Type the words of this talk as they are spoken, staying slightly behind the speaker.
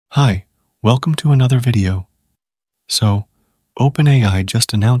Hi, welcome to another video. So, OpenAI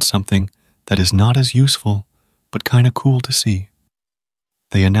just announced something that is not as useful, but kinda cool to see.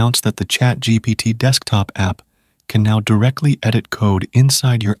 They announced that the ChatGPT desktop app can now directly edit code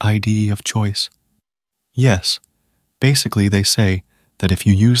inside your IDE of choice. Yes, basically they say that if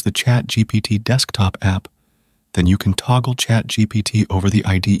you use the ChatGPT desktop app, then you can toggle ChatGPT over the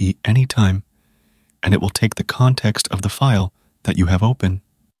IDE anytime, and it will take the context of the file that you have open.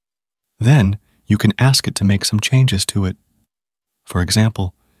 Then, you can ask it to make some changes to it. For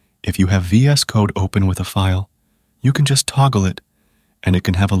example, if you have VSCode open with a file, you can just toggle it, and it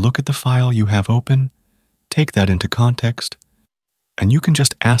can have a look at the file you have open, take that into context, and you can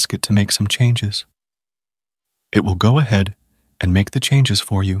just ask it to make some changes. It will go ahead and make the changes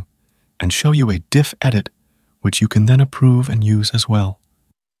for you, and show you a diff edit, which you can then approve and use as well.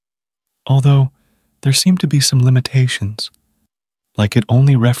 Although, there seem to be some limitations, like it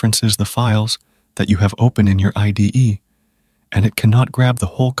only references the files that you have open in your IDE, and it cannot grab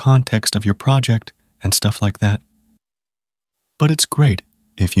the whole context of your project and stuff like that. But it's great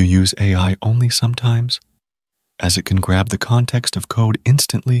if you use AI only sometimes, as it can grab the context of code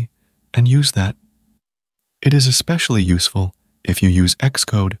instantly and use that. It is especially useful if you use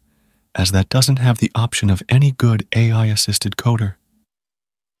Xcode, as that doesn't have the option of any good AI-assisted coder.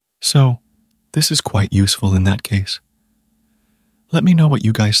 So, this is quite useful in that case. Let me know what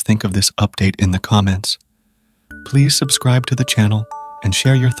you guys think of this update in the comments. Please subscribe to the channel and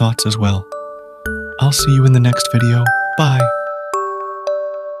share your thoughts as well. I'll see you in the next video. Bye!